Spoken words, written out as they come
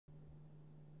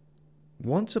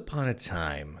Once upon a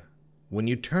time, when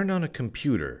you turned on a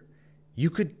computer, you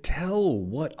could tell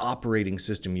what operating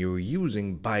system you were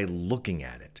using by looking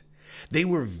at it. They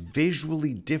were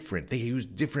visually different. They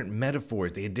used different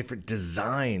metaphors. They had different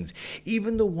designs.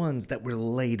 Even the ones that were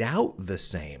laid out the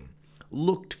same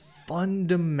looked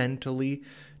fundamentally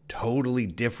totally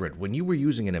different. When you were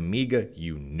using an Amiga,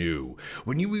 you knew.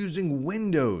 When you were using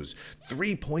Windows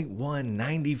 3.1,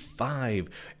 95,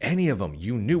 any of them,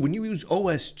 you knew. When you use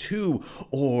OS 2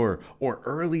 or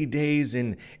early days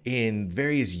in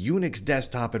various Unix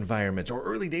desktop environments or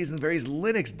early days in various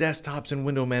Linux desktops and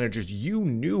window managers, you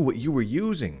knew what you were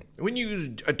using. When you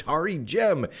used Atari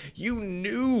Gem, you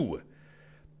knew.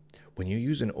 When you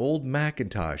use an old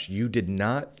Macintosh, you did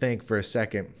not think for a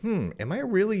second, am I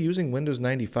really using Windows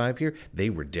 95 here? They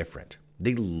were different.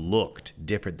 They looked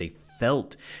different. They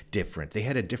felt different. They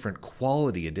had a different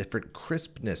quality, a different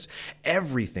crispness.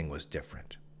 Everything was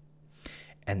different.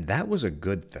 And that was a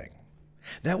good thing.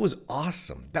 That was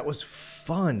awesome. That was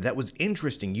fun. That was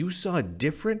interesting. You saw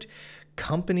different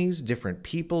companies, different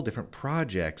people, different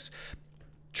projects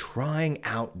trying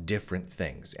out different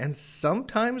things. And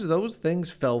sometimes those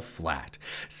things fell flat.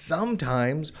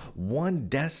 Sometimes one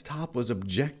desktop was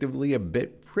objectively a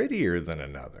bit prettier than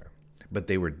another. But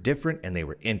they were different and they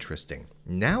were interesting.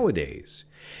 Nowadays,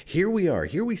 here we are.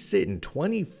 Here we sit in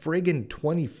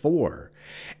 2024,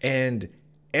 and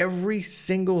every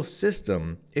single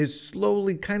system is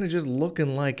slowly kind of just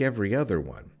looking like every other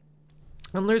one.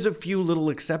 And there's a few little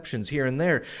exceptions here and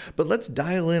there, but let's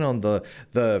dial in on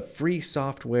the free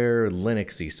software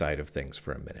Linuxy side of things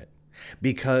for a minute.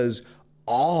 Because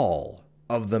all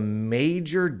of the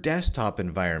major desktop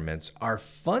environments are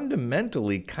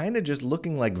fundamentally kind of just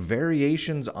looking like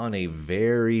variations on a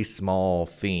very small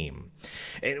theme.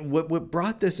 And what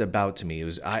brought this about to me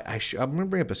was, I'm going to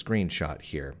bring up a screenshot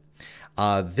here.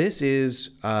 This is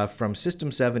from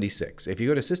System76. If you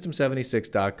go to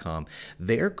system76.com,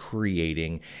 they're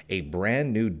creating a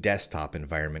brand new desktop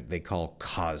environment they call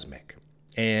Cosmic.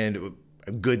 And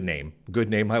good name.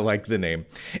 I like the name.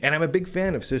 And I'm a big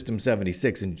fan of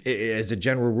System76. And as a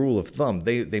general rule of thumb,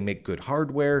 they make good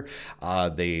hardware.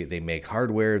 They make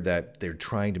hardware that they're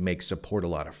trying to make support a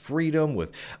lot of freedom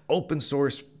with open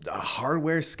source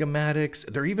hardware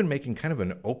schematics. They're even making kind of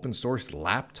an open source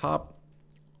laptop.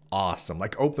 Awesome.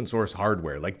 Like open source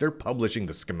hardware. Like they're publishing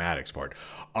the schematics for it.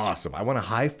 Awesome. I want to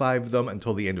high five them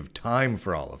until the end of time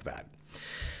for all of that.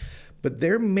 But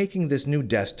they're making this new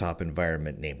desktop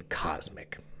environment named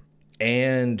Cosmic.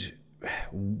 And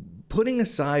putting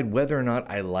aside whether or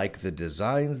not I like the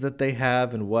designs that they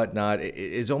have and whatnot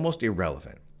is almost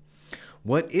irrelevant.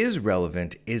 What is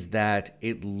relevant is that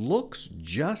it looks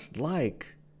just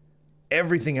like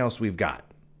everything else we've got.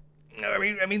 I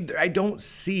mean, I don't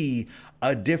see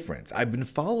a difference. I've been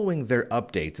following their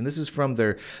updates, and this is from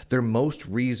their most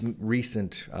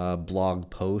recent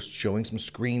blog post showing some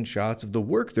screenshots of the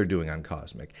work they're doing on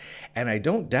Cosmic. And I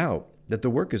don't doubt that the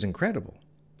work is incredible.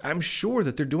 I'm sure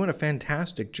that they're doing a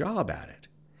fantastic job at it.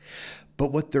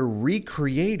 But what they're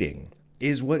recreating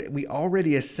is what we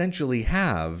already essentially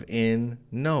have in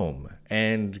GNOME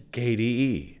and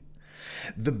KDE.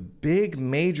 The big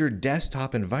major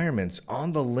desktop environments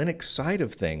on the Linux side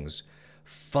of things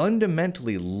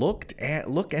fundamentally look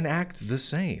and act the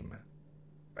same.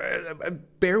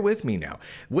 Bear with me now.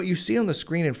 What you see on the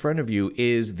screen in front of you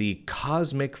is the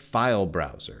Cosmic file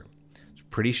browser. It's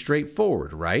pretty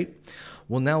straightforward, right?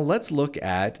 Well, now let's look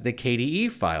at the KDE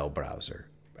file browser.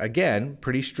 Again,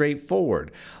 pretty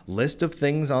straightforward. List of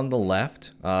things on the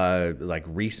left, like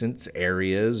recent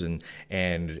areas and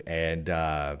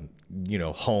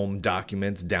home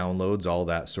documents, downloads, all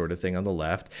that sort of thing on the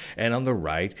left. And on the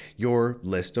right, your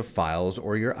list of files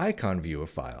or your icon view of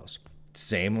files.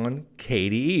 Same on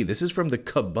KDE. This is from the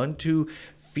Kubuntu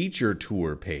Feature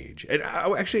Tour page. And I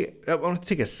want to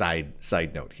take a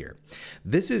side note here.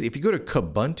 This is, if you go to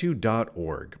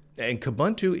kubuntu.org, and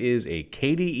Kubuntu is a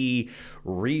KDE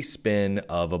respin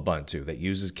of Ubuntu that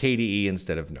uses KDE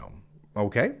instead of GNOME.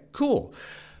 Okay, cool.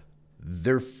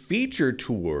 Their feature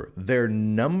tour, their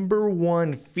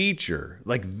 #1 feature,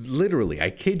 like literally,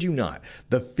 I kid you not,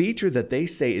 the feature that they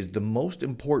say is the most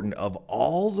important of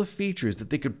all the features that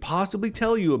they could possibly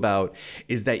tell you about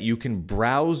is that you can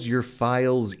browse your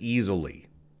files easily.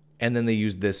 And then they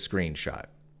use this screenshot.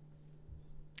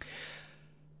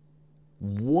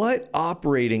 What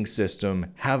operating system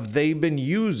have they been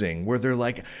using where they're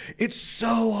like, it's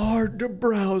so hard to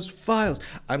browse files?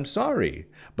 I'm sorry,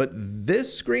 but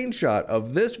this screenshot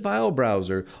of this file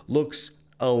browser looks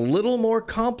a little more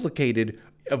complicated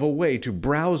of a way to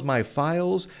browse my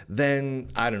files than,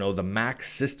 I don't know, the Mac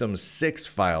System 6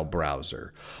 file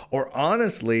browser. Or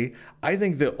honestly, I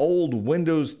think the old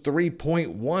Windows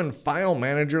 3.1 file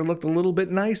manager looked a little bit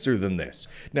nicer than this.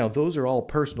 Now, those are all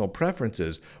personal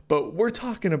preferences, but we're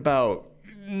talking about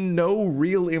no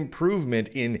real improvement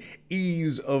in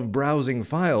ease of browsing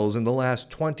files in the last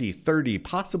 20, 30,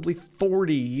 possibly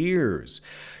 40 years.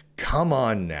 Come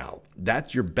on now.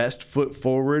 That's your best foot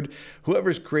forward?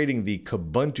 Whoever's creating the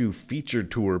Kubuntu Feature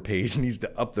Tour page needs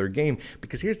to up their game,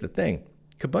 because here's the thing.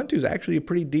 Kubuntu is actually a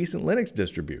pretty decent Linux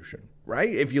distribution, right?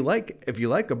 If you like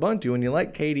Ubuntu and you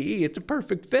like KDE, it's a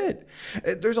perfect fit.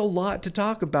 There's a lot to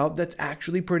talk about that's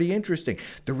actually pretty interesting.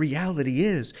 The reality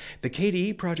is the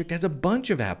KDE project has a bunch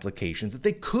of applications that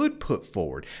they could put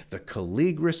forward. The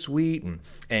Calligra suite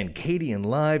and Kdenlive,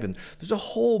 Live, and there's a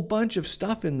whole bunch of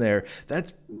stuff in there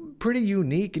that's pretty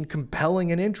unique and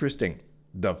compelling and interesting.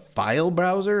 The file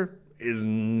browser is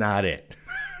not it.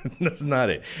 That's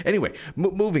not it. Anyway,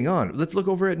 moving on. Let's look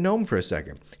over at GNOME for a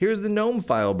second. Here's the GNOME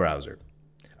file browser.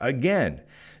 Again,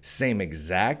 same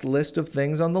exact list of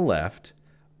things on the left,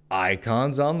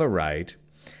 icons on the right,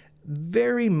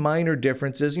 very minor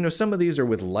differences. You know, some of these are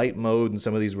with light mode and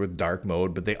some of these with dark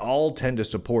mode, but they all tend to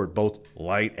support both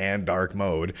light and dark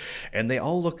mode. And they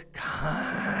all look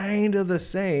kind of the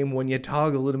same when you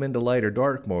toggle them into light or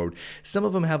dark mode. Some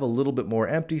of them have a little bit more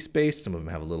empty space. Some of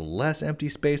them have a little less empty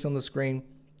space on the screen.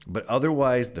 But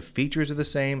otherwise, the features are the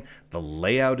same, the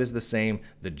layout is the same,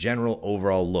 the general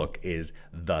overall look is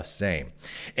the same.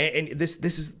 And this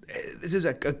is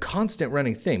a constant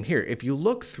running theme. Here, if you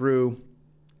look through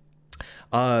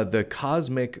the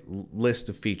Cosmic list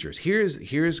of features. Here's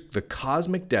the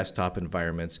Cosmic desktop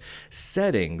environment's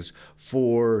settings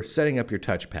for setting up your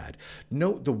touchpad.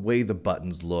 Note the way the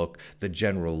buttons look, the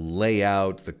general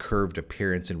layout, the curved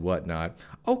appearance and whatnot.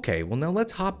 Okay, well now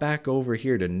let's hop back over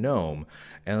here to GNOME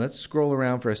and let's scroll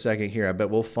around for a second here. I bet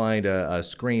we'll find a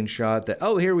screenshot that,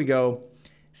 oh, here we go.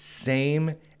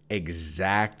 Same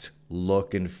exact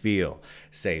look and feel.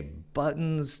 Same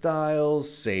button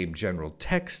styles, same general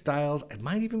text styles. It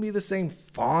might even be the same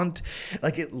font.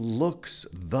 Like, it looks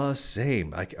the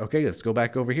same. Like, okay, let's go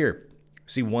back over here.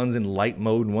 See, one's in light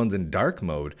mode and one's in dark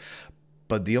mode.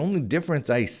 But the only difference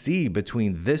I see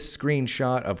between this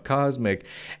screenshot of Cosmic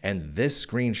and this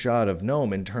screenshot of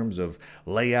GNOME in terms of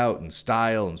layout and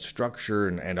style and structure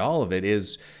and all of it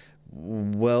is,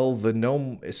 well, the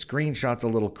GNOME screenshot's a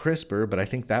little crisper, but I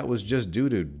think that was just due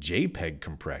to JPEG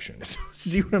compression.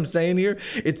 See what I'm saying here?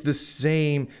 It's the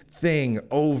same thing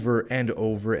over and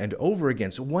over and over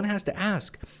again. So one has to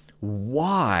ask,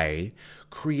 why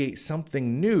create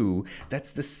something new that's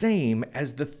the same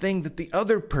as the thing that the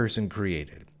other person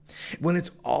created? When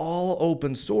it's all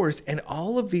open source and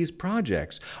all of these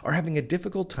projects are having a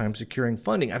difficult time securing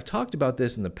funding. I've talked about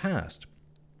this in the past.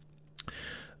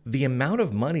 The amount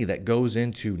of money that goes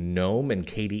into GNOME and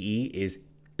KDE is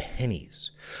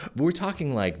pennies. We're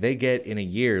talking like they get in a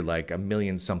year like $1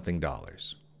 million something.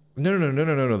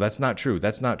 No, that's not true.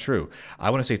 That's not true. I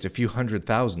want to say it's a few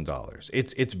 $100,000.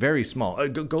 It's very small.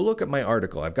 Go look at my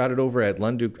article. I've got it over at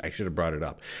Lunduk. I should have brought it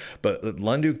up. But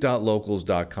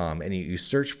lunduk.locals.com, and you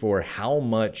search for how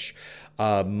much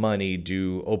money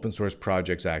do open source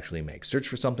projects actually make. Search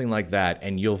for something like that,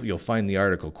 and you'll find the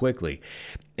article quickly.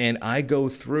 And I go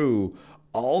through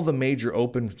all the major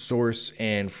open source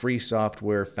and free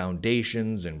software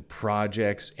foundations and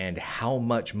projects and how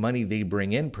much money they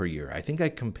bring in per year. I think I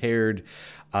compared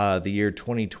the year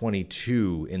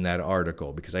 2022 in that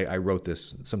article because I wrote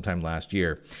this sometime last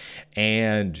year.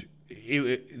 And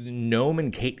GNOME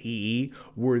and KDE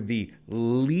were the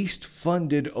least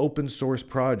funded open source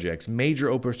projects, major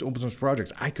open source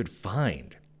projects I could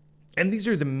find. And these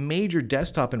are the major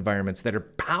desktop environments that are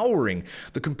powering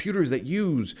the computers that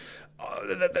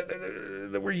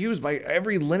that were used by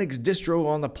every Linux distro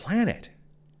on the planet.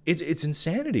 It's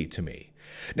insanity to me.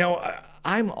 Now,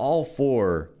 I'm all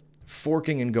for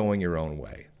forking and going your own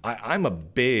way. I'm a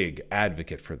big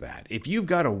advocate for that. If you've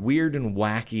got a weird and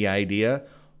wacky idea,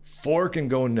 fork and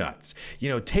go nuts. You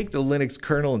know, take the Linux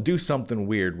kernel and do something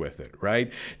weird with it,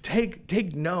 right?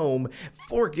 Take GNOME,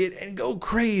 fork it and go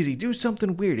crazy. Do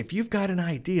something weird. If you've got an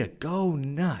idea, go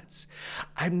nuts.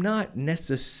 I'm not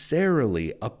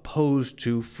necessarily opposed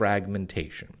to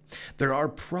fragmentation. There are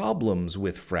problems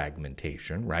with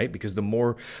fragmentation, right? Because the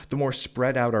more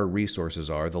spread out our resources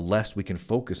are, the less we can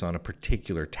focus on a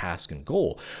particular task and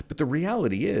goal. But the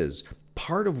reality is,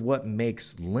 part of what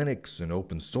makes Linux and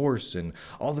open source and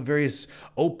all the various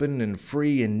open and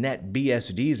free and net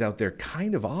BSDs out there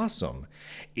kind of awesome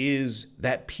is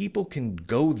that people can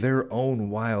go their own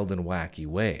wild and wacky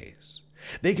ways.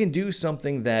 They can do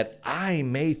something that I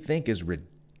may think is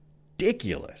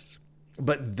ridiculous,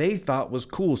 but they thought was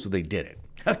cool, so they did it.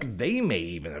 Heck, they may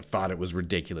even have thought it was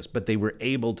ridiculous, but they were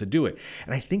able to do it.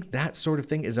 And I think that sort of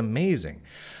thing is amazing.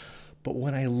 But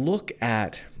when I look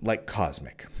at like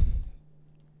Cosmic,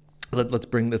 let's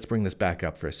bring this back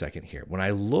up for a second here. When I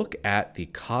look at the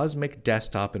Cosmic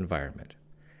desktop environment,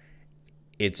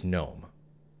 it's GNOME.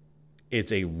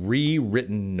 It's a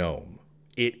rewritten GNOME.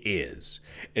 It is.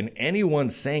 And anyone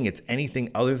saying it's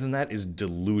anything other than that is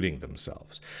deluding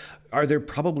themselves. Are there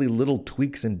probably little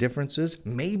tweaks and differences?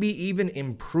 Maybe even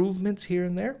improvements here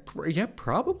and there? Yeah,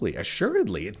 probably.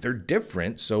 Assuredly. They're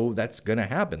different, so that's going to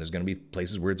happen. There's going to be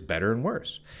places where it's better and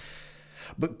worse.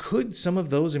 But could some of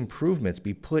those improvements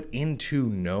be put into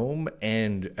GNOME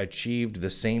and achieved the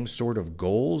same sort of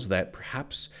goals that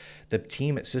perhaps the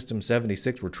team at System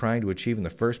 76 were trying to achieve in the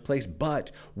first place,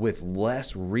 but with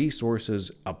less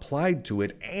resources applied to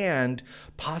it and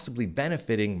possibly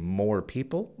benefiting more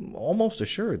people? Almost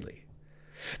assuredly.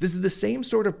 This is the same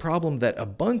sort of problem that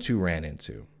Ubuntu ran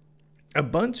into.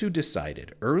 Ubuntu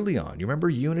decided early on, you remember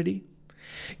Unity?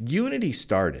 Unity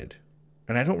started,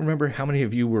 and I don't remember how many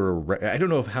of you were, I don't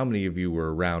know if how many of you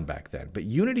were around back then, but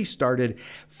Unity started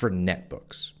for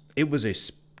netbooks. It was a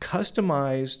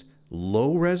customized,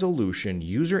 low-resolution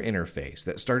user interface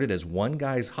that started as one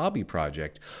guy's hobby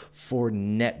project for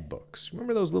netbooks.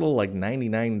 Remember those little like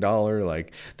 $99,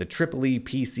 like the EEE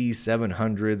PC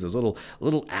 700s, those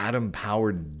little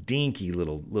atom-powered, dinky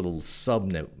little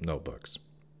sub-notebooks.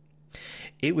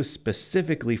 It was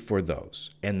specifically for those,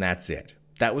 and that's it.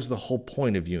 That was the whole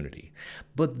point of Unity.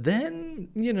 But then,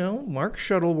 you know, Mark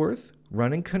Shuttleworth,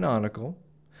 running Canonical,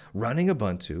 running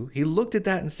Ubuntu, he looked at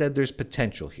that and said there's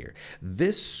potential here.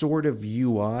 This sort of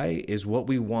UI is what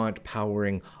we want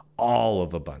powering all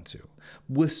of Ubuntu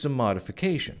with some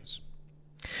modifications.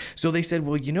 So they said,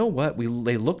 well, you know what?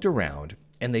 They looked around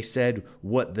and they said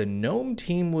what the GNOME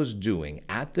team was doing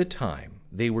at the time,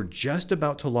 they were just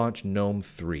about to launch GNOME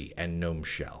 3 and GNOME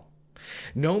Shell.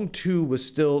 GNOME 2 was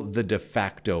still the de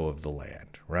facto of the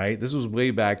land, right? This was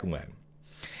way back when.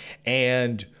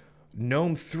 And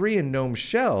GNOME 3 and GNOME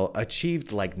Shell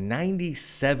achieved like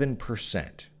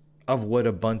 97% of what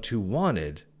Ubuntu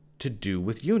wanted to do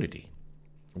with Unity.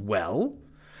 Well,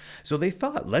 so they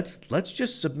thought, let's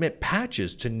just submit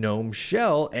patches to GNOME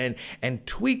Shell and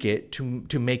tweak it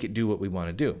to make it do what we want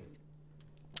to do.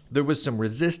 There was some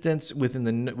resistance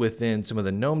within some of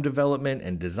the GNOME development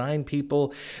and design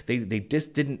people. They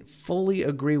just didn't fully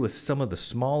agree with some of the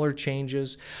smaller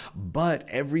changes, but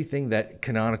everything that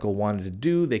Canonical wanted to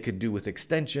do, they could do with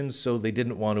extensions, so they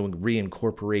didn't want to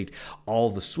reincorporate all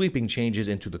the sweeping changes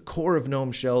into the core of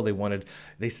GNOME Shell.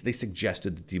 They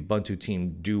suggested that the Ubuntu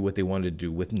team do what they wanted to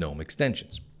do with GNOME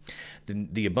extensions.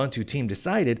 The Ubuntu team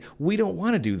decided, we don't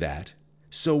want to do that.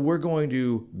 So we're going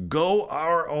to go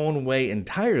our own way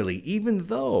entirely, even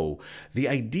though the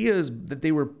ideas that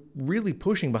they were really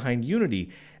pushing behind Unity,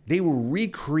 they were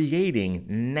recreating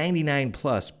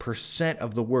 99+%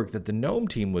 of the work that the GNOME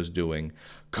team was doing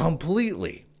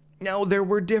completely. Now, there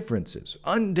were differences,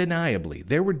 undeniably.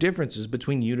 There were differences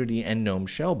between Unity and GNOME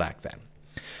Shell back then.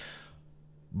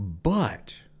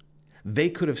 But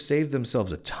they could have saved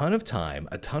themselves a ton of time,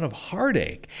 a ton of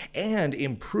heartache, and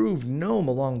improved GNOME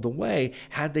along the way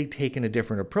had they taken a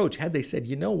different approach. Had they said,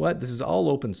 you know what, this is all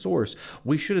open source,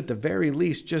 we should at the very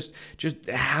least just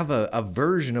have a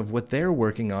version of what they're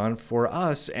working on for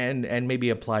us and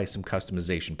maybe apply some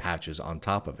customization patches on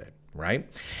top of it.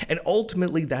 Right? And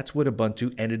ultimately, that's what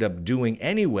Ubuntu ended up doing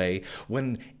anyway,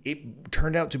 when it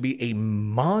turned out to be a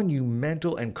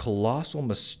monumental and colossal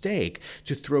mistake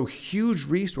to throw huge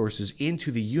resources into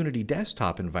the Unity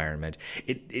desktop environment.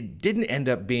 It didn't end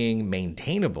up being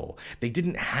maintainable. They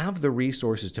didn't have the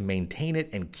resources to maintain it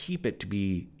and keep it to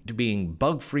being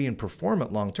bug-free and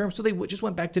performant long-term, so they just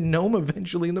went back to GNOME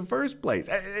eventually in the first place.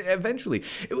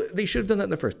 They should have done that in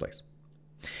the first place.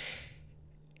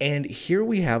 And here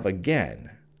we have,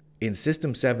 again, in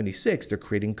System 76, they're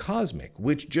creating Cosmic,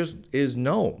 which just is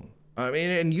GNOME. I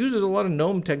mean, and uses a lot of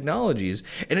GNOME technologies,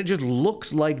 and it just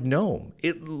looks like GNOME.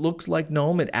 It looks like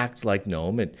GNOME, it acts like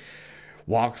GNOME, it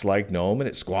walks like GNOME, and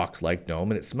it squawks like GNOME,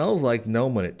 and it smells like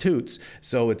GNOME when it toots,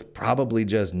 so it's probably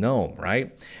just GNOME,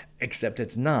 right? Except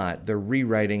it's not. They've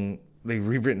rewritten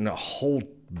a whole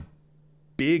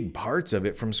big parts of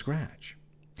it from scratch.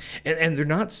 And they're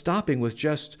not stopping with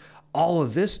just all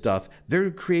of this stuff. They're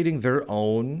creating their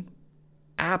own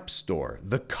App Store.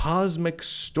 The Cosmic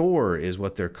Store is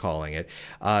what they're calling it.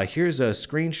 Here's a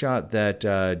screenshot that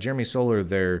Jeremy Soler,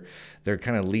 their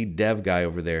kind of lead dev guy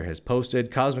over there, has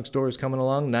posted. Cosmic Store is coming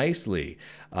along nicely.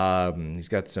 He's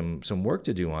got some work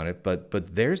to do on it,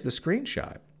 but there's the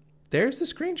screenshot. There's the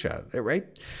screenshot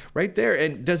right there.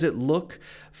 And does it look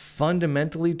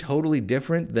fundamentally totally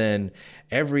different than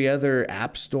every other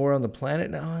app store on the planet?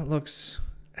 No, it looks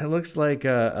like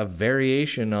a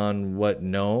variation on what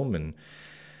GNOME and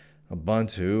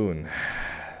Ubuntu and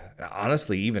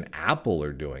honestly even Apple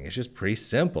are doing. It's just pretty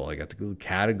simple. You got the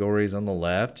categories on the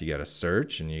left, you got a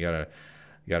search, and you got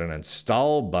an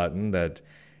install button that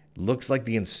looks like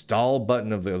the install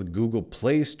button of the Google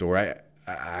Play Store.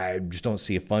 I just don't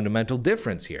see a fundamental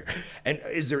difference here. And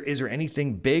is there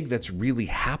anything big that's really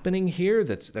happening here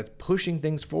that's pushing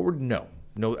things forward? No,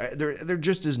 there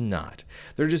just is not.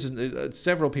 There just is,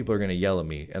 several people are going to yell at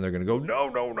me and they're going to go,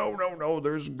 no,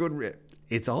 there's good.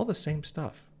 It's all the same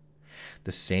stuff,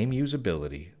 the same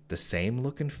usability, the same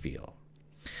look and feel.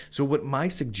 So what my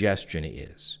suggestion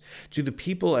is to the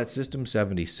people at System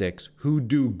 76 who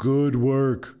do good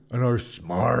work and are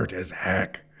smart as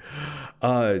heck,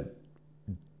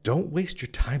 don't waste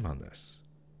your time on this.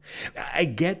 I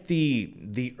get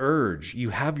the urge.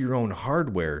 You have your own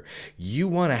hardware. You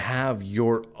want to have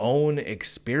your own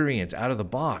experience out of the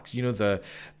box. You know, the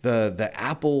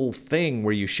Apple thing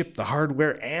where you ship the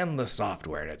hardware and the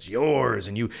software and it's yours,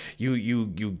 and you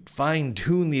fine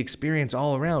tune the experience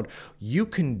all around. You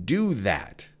can do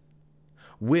that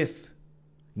with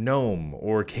GNOME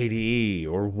or KDE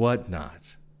or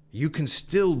whatnot. You can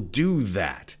still do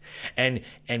that and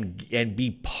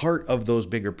be part of those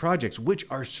bigger projects, which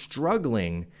are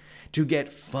struggling to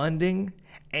get funding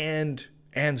and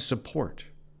support.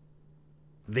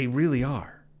 They really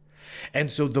are.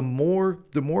 And so the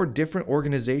more different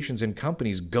organizations and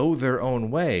companies go their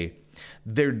own way,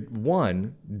 they're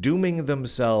dooming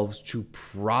themselves to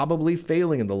probably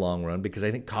failing in the long run, because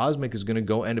I think Cosmic is going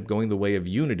to end up going the way of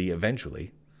Unity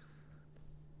eventually.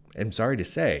 I'm sorry to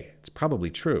say, it's probably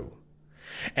true.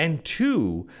 And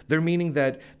two, they're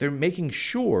making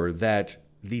sure that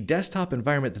the desktop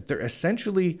environment that they're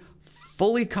essentially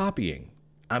fully copying.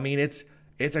 I mean, it's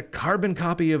a carbon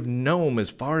copy of GNOME as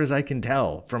far as I can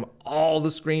tell from all the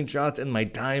screenshots and my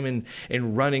time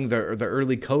in running the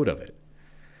early code of it.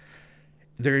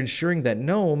 They're ensuring that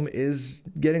GNOME is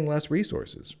getting less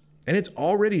resources, and it's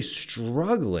already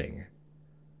struggling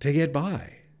to get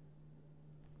by.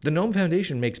 The GNOME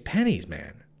Foundation makes pennies,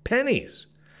 man. Pennies.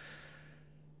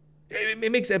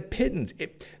 It makes a pittance.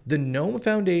 The GNOME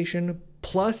Foundation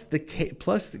plus the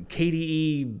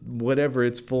KDE, whatever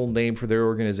its full name for their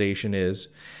organization is,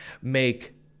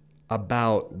 make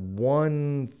about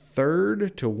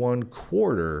 1/3 to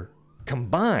 1/4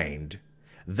 combined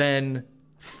than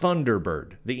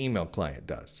Thunderbird, the email client,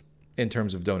 does in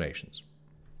terms of donations.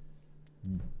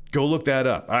 Go look that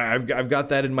up. I've got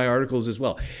that in my articles as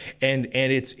well, and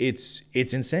it's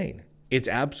insane. It's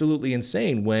absolutely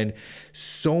insane when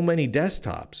so many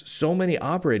desktops, so many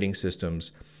operating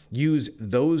systems use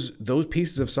those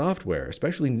pieces of software,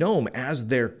 especially GNOME, as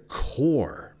their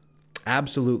core.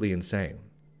 Absolutely insane.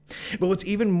 But what's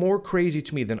even more crazy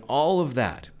to me than all of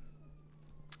that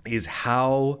is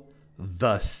how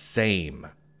the same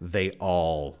they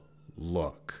all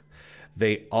look.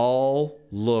 They all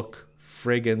look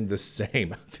friggin' the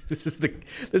same. This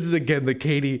is again the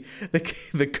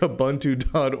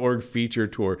Kubuntu.org feature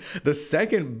tour. The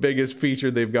second biggest feature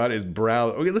they've got is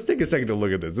browse. Okay, let's take a second to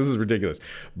look at this. This is ridiculous.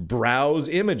 Browse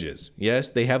images.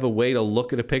 Yes, they have a way to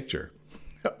look at a picture.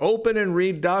 Open and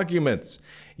read documents.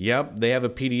 Yep, they have a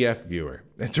PDF viewer.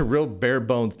 It's a real bare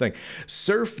bones thing.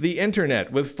 Surf the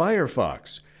internet with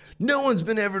Firefox. No one's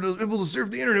been able to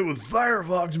surf the internet with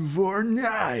Firefox before.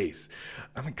 Nice.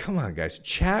 I mean, come on, guys.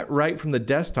 Chat right from the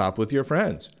desktop with your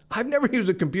friends. I've never used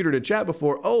a computer to chat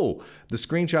before. Oh, the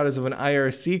screenshot is of an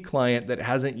IRC client that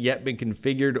hasn't yet been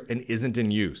configured and isn't in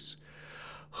use.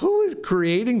 Who is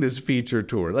creating this feature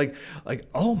tour? Like,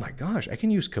 oh my gosh, I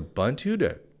can use Kubuntu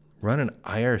to run an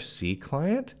IRC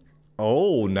client?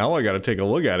 Oh, now I got to take a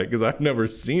look at it because I've never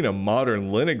seen a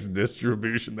modern Linux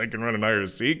distribution that can run an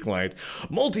IRC client.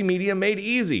 Multimedia made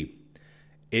easy.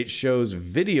 It shows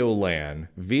VideoLAN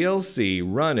VLC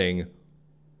running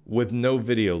with no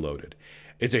video loaded.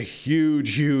 It's a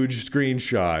huge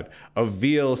screenshot of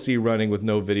VLC running with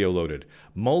no video loaded.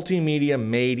 Multimedia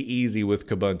made easy with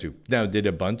Kubuntu. Now, did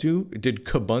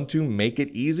Kubuntu make it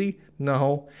easy?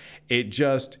 No, it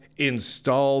just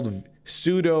installed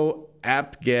sudo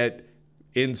apt-get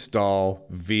install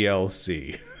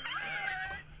VLC.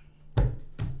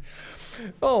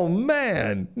 Oh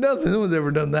man, no one's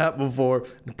ever done that before.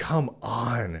 Come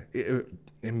on.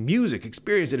 In music,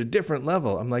 experience at a different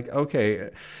level. I'm like, okay,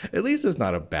 at least it's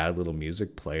not a bad little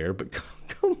music player, but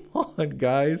come on,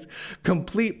 guys.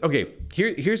 Okay,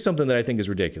 here's something that I think is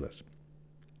ridiculous.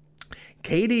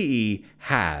 KDE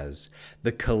has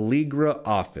the Calligra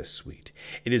Office Suite.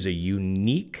 It is a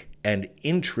unique and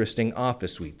interesting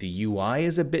Office suite. The UI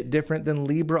is a bit different than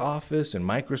LibreOffice and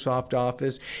Microsoft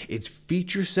Office. Its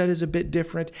feature set is a bit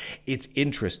different. It's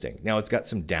interesting. Now, it's got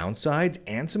some downsides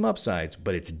and some upsides,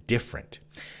 but it's different.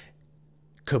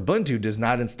 Kubuntu does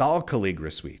not install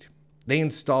Calligra Suite. They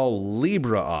install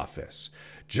LibreOffice,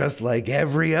 just like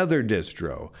every other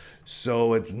distro.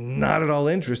 So it's not at all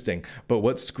interesting. But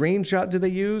what screenshot do they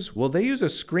use? Well, they use a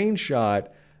screenshot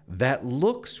that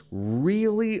looks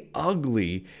really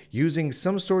ugly using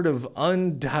some sort of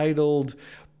untitled,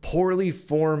 poorly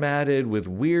formatted with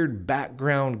weird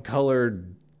background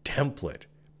colored template.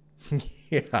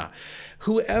 Yeah.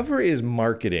 Whoever is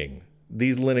marketing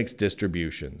these Linux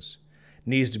distributions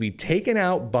needs to be taken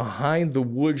out behind the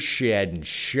woodshed and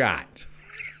shot.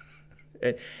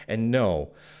 And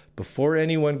no, before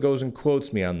anyone goes and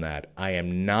quotes me on that, I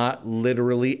am not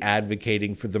literally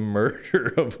advocating for the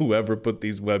murder of whoever put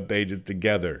these web pages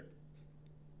together.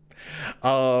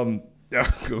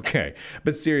 Okay,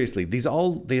 but seriously, they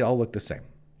all look the same.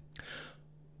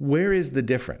 Where is the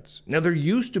difference? Now, there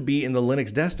used to be in the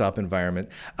Linux desktop environment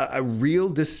a real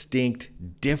distinct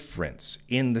difference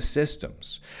in the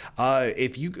systems.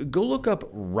 If you go look up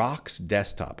ROX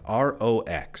Desktop,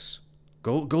 R-O-X,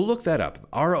 Go look that up,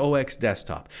 ROX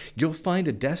Desktop. You'll find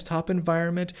a desktop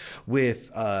environment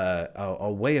with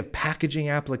a way of packaging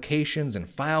applications and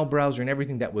file browser and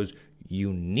everything that was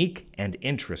unique and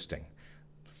interesting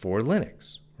for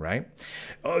Linux, right?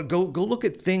 Go look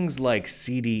at things like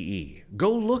CDE.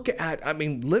 Go look at, I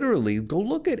mean, literally, go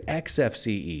look at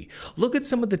XFCE. Look at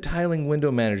some of the tiling window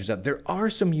managers. There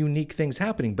are some unique things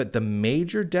happening, but the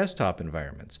major desktop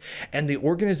environments and the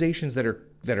organizations that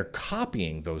are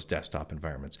copying those desktop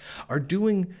environments are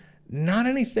doing not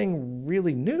anything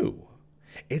really new.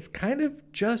 It's kind of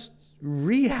just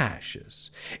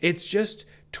rehashes. It's just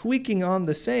tweaking on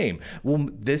the same. Well,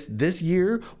 this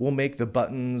year we'll make the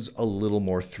buttons a little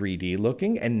more 3D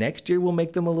looking, and next year we'll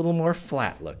make them a little more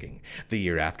flat looking. The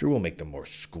year after we'll make them more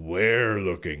square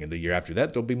looking, and the year after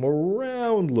that they'll be more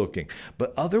round looking.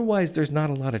 But otherwise there's not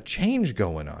a lot of change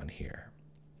going on here.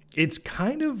 It's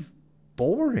kind of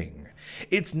boring.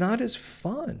 It's not as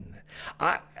fun.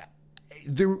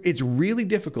 It's really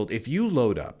difficult if you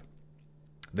load up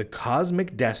the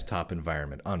Cosmic Desktop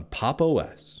environment on Pop!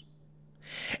 OS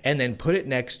and then put it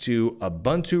next to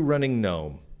Ubuntu running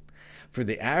GNOME. For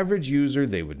the average user,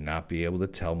 they would not be able to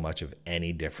tell much of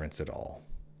any difference at all.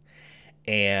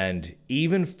 And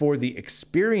even for the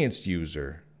experienced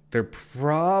user, they're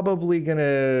probably going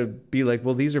to be like,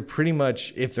 well, these are pretty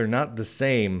much, if they're not the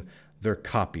same, they're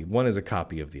copied. One is a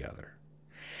copy of the other.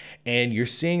 And you're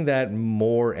seeing that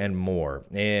more and more.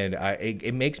 And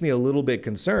it makes me a little bit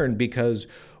concerned because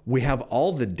we have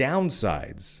all the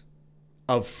downsides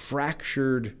of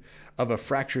a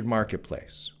fractured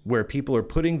marketplace where people are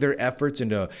putting their efforts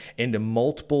into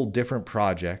multiple different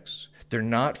projects. They're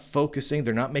not focusing,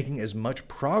 they're not making as much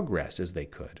progress as they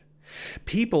could.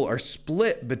 People are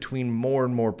split between more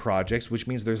and more projects, which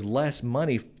means there's less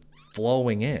money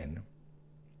flowing in.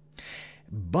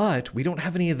 But we don't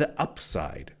have any of the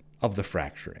upside of the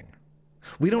fracturing.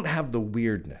 We don't have the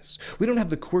weirdness. We don't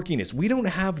have the quirkiness. We don't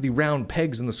have the round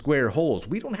pegs in the square holes.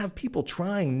 We don't have people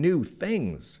trying new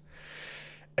things.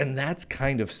 And that's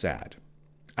kind of sad.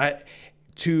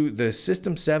 To the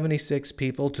System 76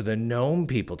 people, to the GNOME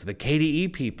people, to the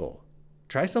KDE people,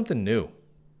 try something new.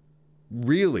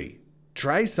 Really,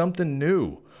 try something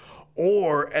new.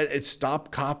 Or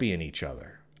stop copying each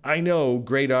other. I know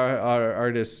great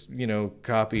artists, you know,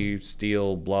 copy,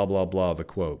 steal, blah, blah, blah, the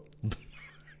quote.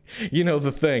 You know,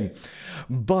 the thing.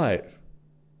 But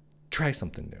try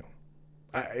something new.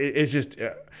 It's just,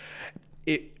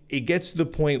 it gets to the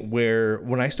point where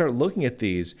when I start looking at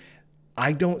these,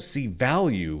 I don't see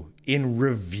value in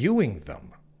reviewing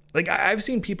them. Like, I've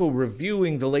seen people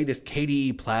reviewing the latest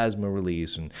KDE Plasma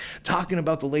release and talking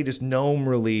about the latest GNOME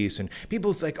release, and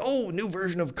people think, oh, new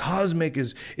version of Cosmic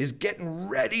is getting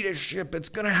ready to ship. It's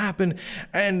going to happen.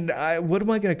 And what am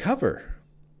I going to cover?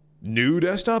 New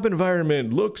desktop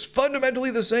environment looks fundamentally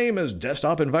the same as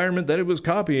desktop environment that it was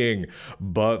copying,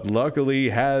 but luckily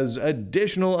has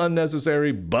additional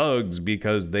unnecessary bugs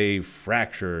because they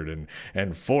fractured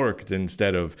and forked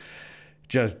instead of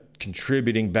just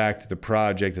contributing back to the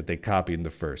project that they copied in the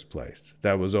first place.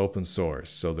 That was open source,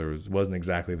 so there wasn't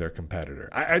exactly their competitor.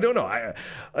 I don't know.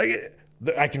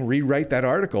 I can rewrite that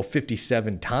article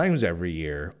 57 times every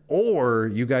year, or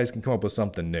you guys can come up with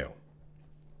something new.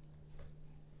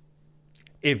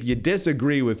 If you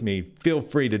disagree with me, feel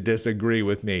free to disagree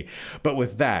with me. But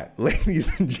with that,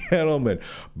 ladies and gentlemen,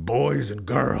 boys and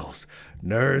girls,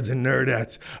 nerds and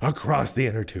nerdettes across the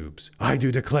inner tubes, I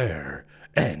do declare,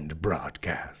 end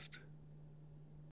broadcast.